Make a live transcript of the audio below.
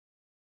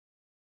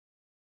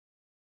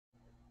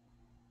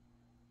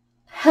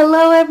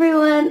Hello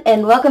everyone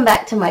and welcome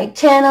back to my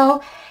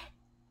channel.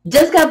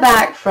 Just got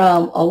back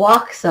from a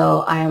walk,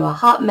 so I am a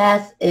hot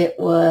mess. It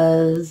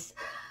was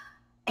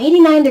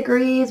 89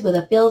 degrees with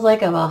a feels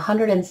like of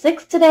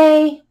 106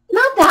 today.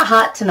 Not that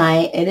hot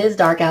tonight. It is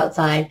dark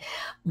outside,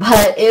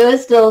 but it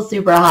was still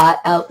super hot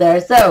out there.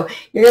 So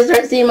you're going to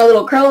start seeing my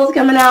little curls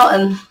coming out,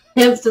 and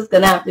it's just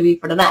going to have to be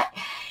for tonight.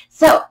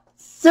 So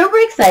super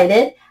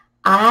excited.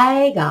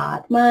 I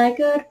got my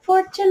Good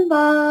Fortune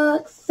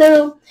box.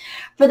 So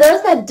for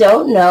those that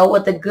don't know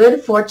what the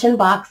Good Fortune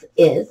box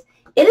is,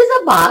 it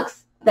is a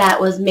box that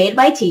was made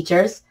by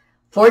teachers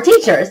for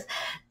teachers.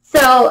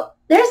 So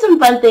there's some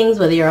fun things,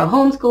 whether you're a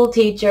homeschool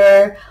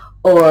teacher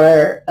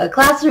or a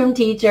classroom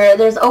teacher,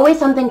 there's always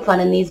something fun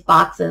in these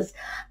boxes.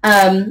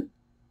 Now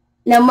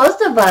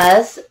most of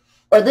us,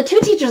 or the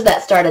two teachers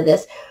that started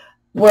this,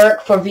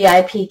 work for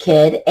VIP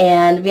Kid,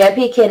 and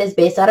VIP Kid is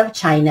based out of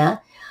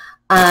China.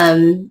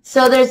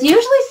 So there's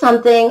usually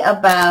something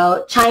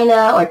about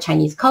China or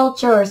Chinese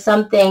culture or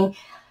something.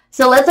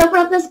 So let's open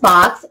up this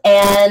box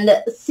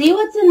and see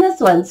what's in this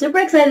one. Super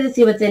excited to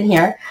see what's in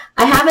here.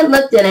 I haven't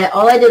looked in it.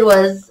 All I did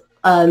was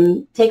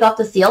take off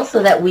the seal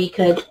so that we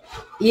could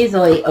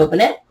easily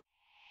open it.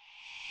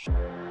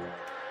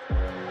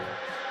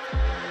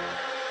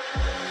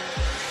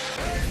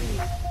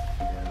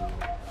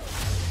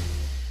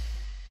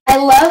 I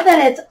love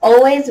that it's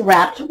always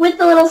wrapped with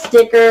the little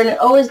sticker, and it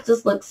always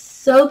just looks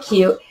so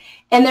cute.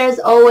 And there's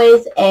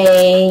always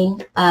a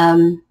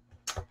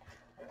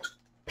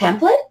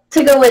pamphlet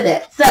to go with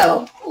it.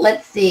 So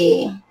let's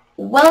see.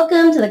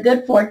 Welcome to the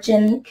Good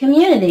Fortune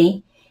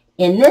community.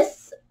 In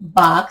this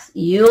box,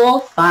 you'll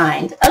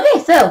find.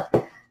 Okay, so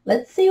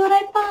let's see what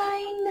I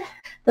find.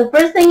 The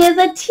first thing is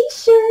a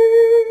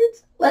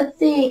t-shirt. Let's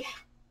see.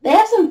 They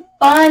have some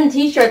fun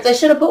t-shirts. I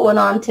should have put one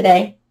on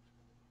today.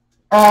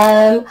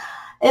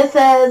 It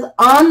says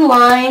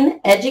online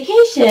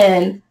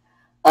education.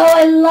 Oh,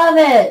 I love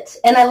it.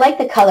 And I like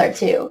the color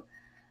too.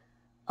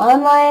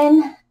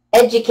 Online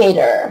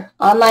educator.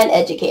 Online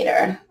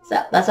educator.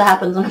 So that's what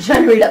happens when I'm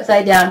trying to read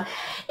upside down.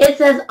 It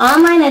says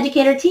online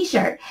educator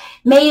t-shirt.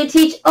 May you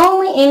teach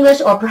only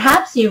English, or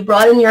perhaps you've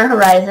broadened your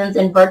horizons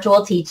in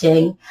virtual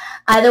teaching.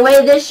 Either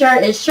way, this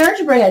shirt is sure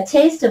to bring a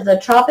taste of the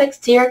tropics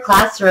to your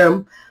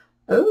classroom.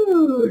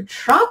 Ooh,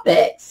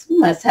 tropics. We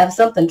must have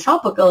something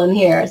tropical in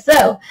here.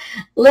 So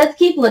let's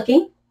keep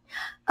looking.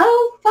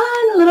 Oh,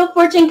 fun, a little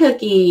fortune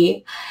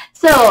cookie.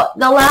 So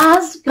the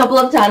last couple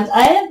of times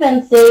I have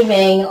been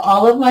saving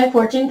all of my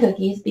fortune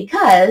cookies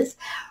because,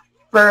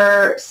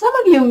 for some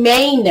of you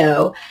may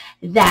know,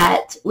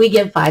 that we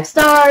give 5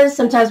 stars.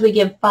 Sometimes we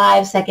give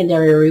 5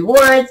 secondary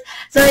rewards.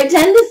 So I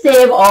tend to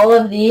save all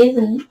of these,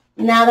 and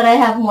now that I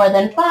have more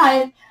than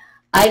 5,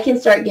 I can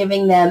start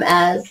giving them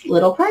as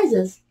little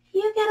prizes.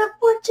 You get a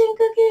fortune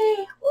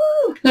cookie.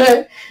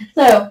 Woo!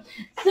 So,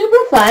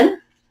 super fun.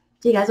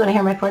 Do you guys want to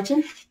hear my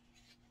fortune?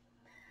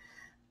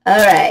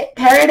 All right.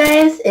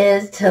 Paradise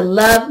is to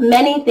love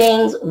many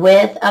things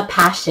with a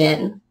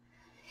passion.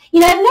 You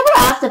know, I've never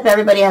asked if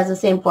everybody has the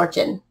same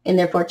fortune in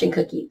their fortune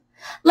cookie.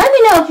 Let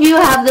me know if you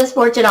have this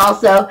fortune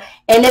also,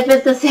 and if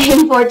it's the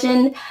same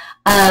fortune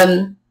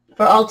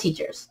for all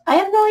teachers. I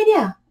have no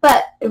idea,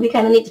 but it'd be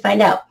kind of neat to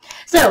find out.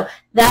 So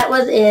that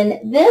was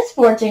in this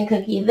fortune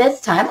cookie this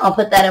time. I'll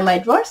put that in my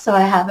drawer so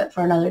I have it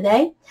for another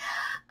day.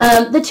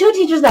 The two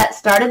teachers that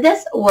started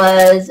this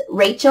was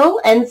Rachel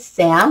and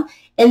Sam,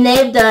 and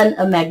they've done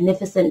a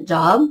magnificent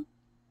job.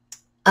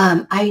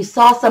 I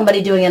saw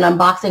somebody doing an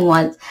unboxing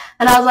once,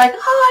 and I was like, oh,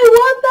 I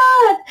want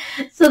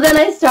that. So then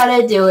I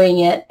started doing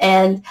it.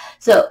 And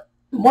so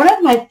one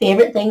of my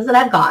favorite things that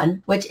I've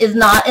gotten, which is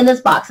not in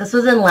this box, this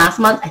was in last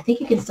month. I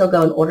think you can still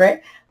go and order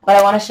it, but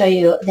I want to show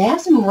you. They have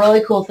some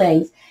really cool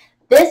things.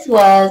 This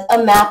was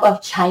a map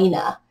of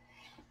China,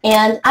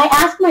 and I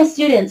asked my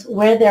students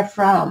where they're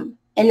from,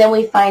 and then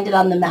we find it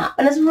on the map,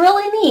 and it's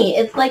really neat.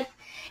 It's like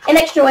an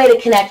extra way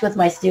to connect with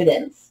my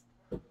students.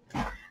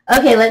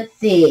 Okay, let's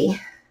see.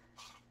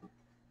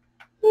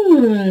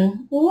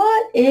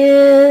 What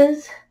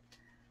is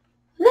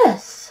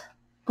this?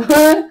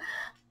 I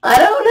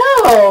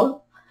don't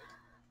know.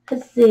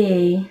 Let's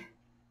see.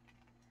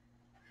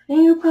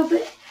 Finger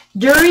puppet.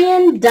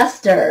 Durian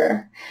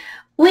duster.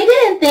 We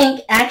didn't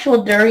think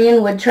actual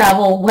durian would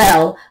travel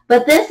well,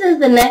 but this is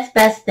the next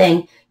best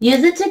thing.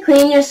 Use it to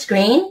clean your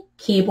screen,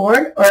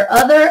 keyboard, or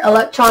other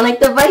electronic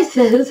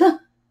devices.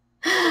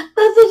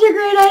 That's such a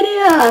great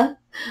idea.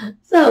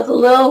 So it's a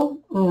little,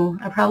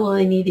 I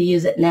probably need to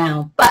use it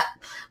now, but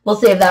we'll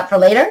save that for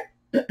later.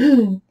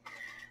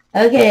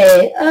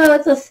 Okay, oh,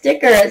 it's a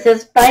sticker. It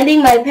says,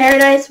 finding my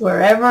paradise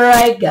wherever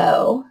I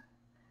go.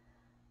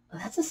 Oh,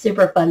 that's a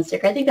super fun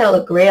sticker. I think that'll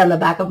look great on the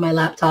back of my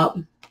laptop.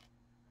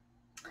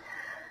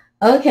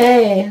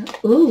 Okay,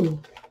 ooh,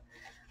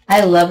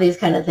 I love these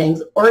kind of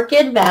things.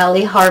 Orchid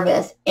Valley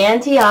Harvest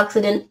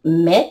Antioxidant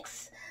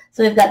Mix.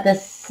 So we've got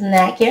this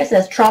snack here. It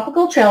says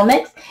Tropical Trail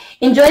Mix.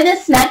 Enjoy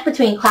this snack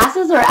between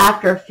classes or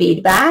after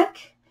feedback.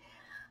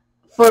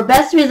 For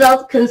best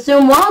results,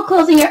 consume while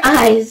closing your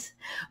eyes.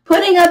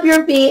 putting up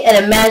your feet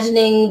and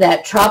imagining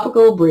that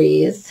tropical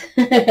breeze.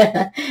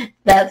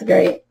 That's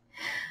great.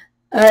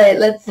 All right,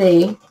 let's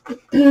see.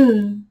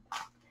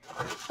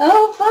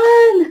 Oh,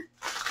 fun.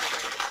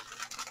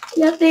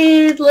 You got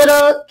these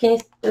little, can you,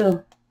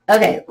 ooh.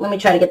 Okay, let me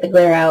try to get the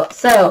glare out.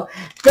 So,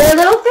 they're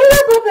little finger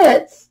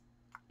puppets.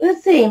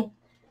 Let's see.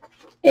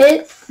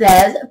 It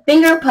says,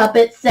 Finger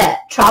Puppet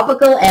Set,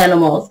 Tropical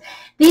Animals.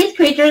 These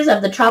creatures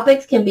of the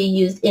tropics can be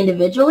used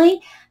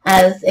individually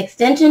as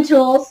extension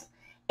tools,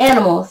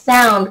 animal,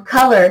 sound,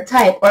 color,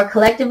 type, or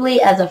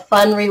collectively as a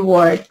fun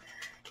reward.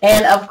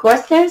 And, of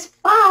course, there's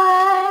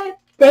 5.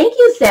 Thank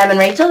you, Sam and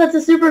Rachel. That's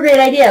a super great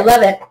idea. I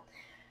love it.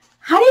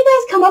 How do you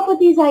guys come up with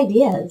these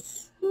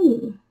ideas?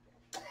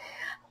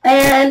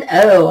 And,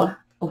 oh,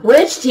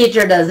 which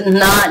teacher does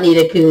not need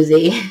a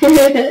koozie?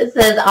 It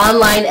says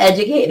online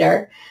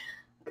educator.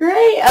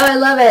 Great. Oh, I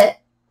love it.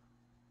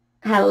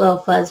 I had a little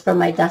fuzz from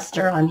my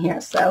duster on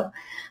here, so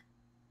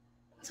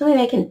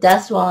maybe I can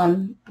dust while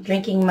I'm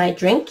drinking my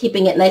drink,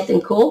 keeping it nice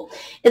and cool.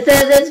 It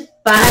says it's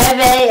 5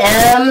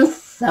 a.m.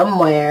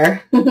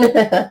 somewhere.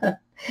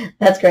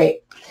 That's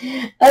great.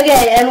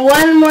 Okay, and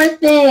one more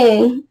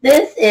thing.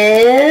 This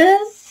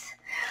is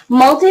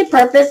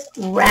multi-purpose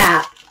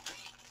wrap.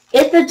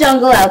 It's a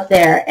jungle out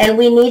there, and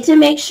we need to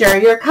make sure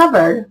you're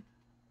covered.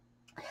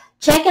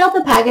 Check out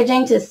the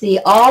packaging to see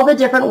all the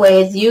different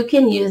ways you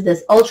can use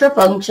this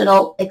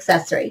ultra-functional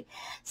accessory.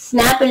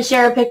 Snap and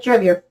share a picture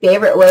of your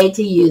favorite way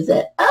to use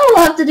it. Oh,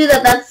 we'll have to do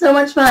that. That's so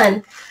much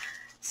fun.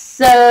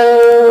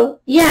 So,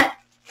 yeah,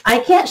 I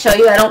can't show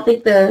you. I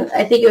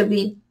think it would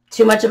be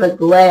too much of a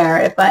glare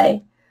if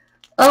I,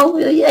 oh,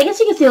 I guess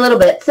you can see a little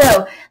bit.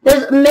 So,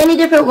 there's many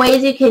different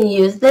ways you can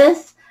use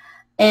this.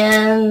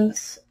 And,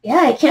 yeah,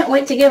 I can't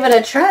wait to give it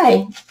a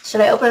try. Should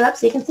I open it up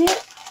so you can see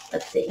it?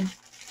 Let's see.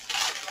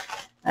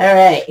 All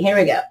right, here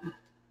we go.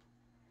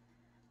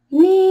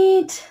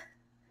 Neat.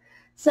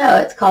 So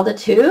it's called a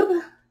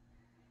tube,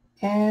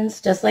 and it's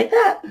just like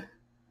that.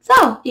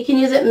 So you can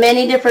use it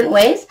many different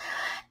ways.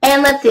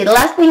 And let's see, the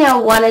last thing I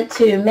wanted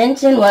to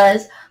mention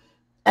was,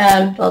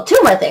 well, 2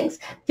 more things.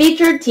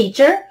 Featured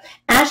teacher.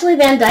 Ashley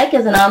Van Dyke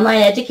is an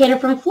online educator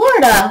from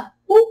Florida.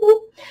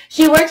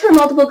 She works for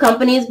multiple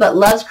companies but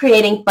loves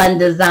creating fun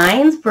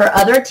designs for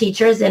other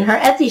teachers in her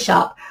Etsy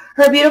shop.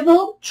 Her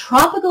beautiful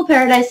Tropical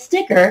Paradise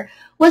sticker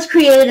was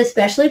created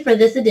especially for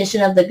this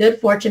edition of the Good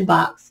Fortune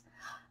box.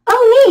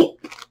 Oh,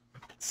 neat.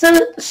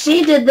 So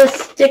she did this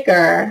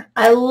sticker.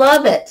 I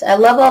love it. I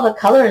love all the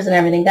colors and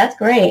everything. That's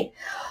great.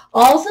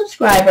 All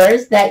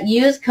subscribers that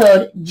use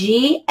code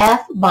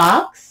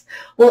GFBOX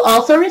will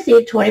also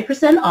receive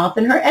 20% off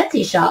in her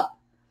Etsy shop.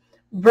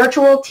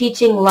 Virtual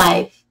Teaching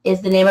Life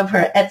is the name of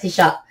her Etsy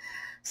shop.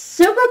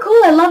 Super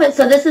cool. I love it.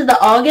 So this is the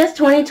August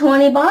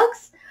 2020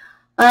 box.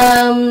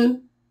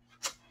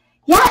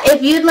 Yeah,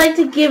 if you'd like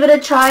to give it a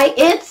try,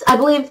 it's, I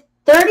believe,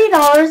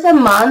 $30 a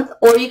month,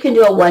 or you can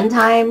do a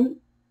one-time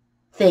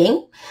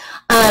thing.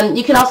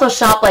 You can also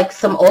shop like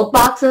some old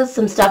boxes,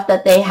 some stuff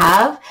that they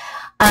have.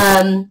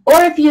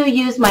 Or if you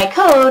use my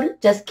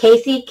code, just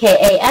Kasie,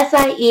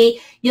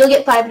 K-A-S-I-E, you'll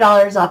get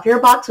 $5 off your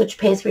box, which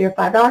pays for your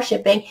 $5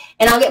 shipping,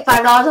 and I'll get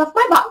 $5 off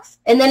my box.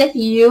 And then if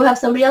you have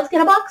somebody else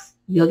get a box,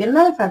 you'll get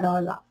another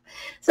 $5 off.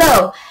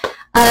 So,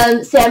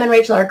 Sam and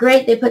Rachel are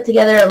great. They put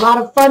together a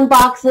lot of fun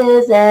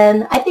boxes,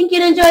 and I think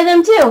you'd enjoy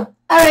them too.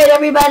 All right,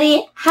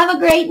 everybody, have a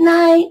great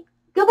night.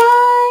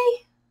 Goodbye.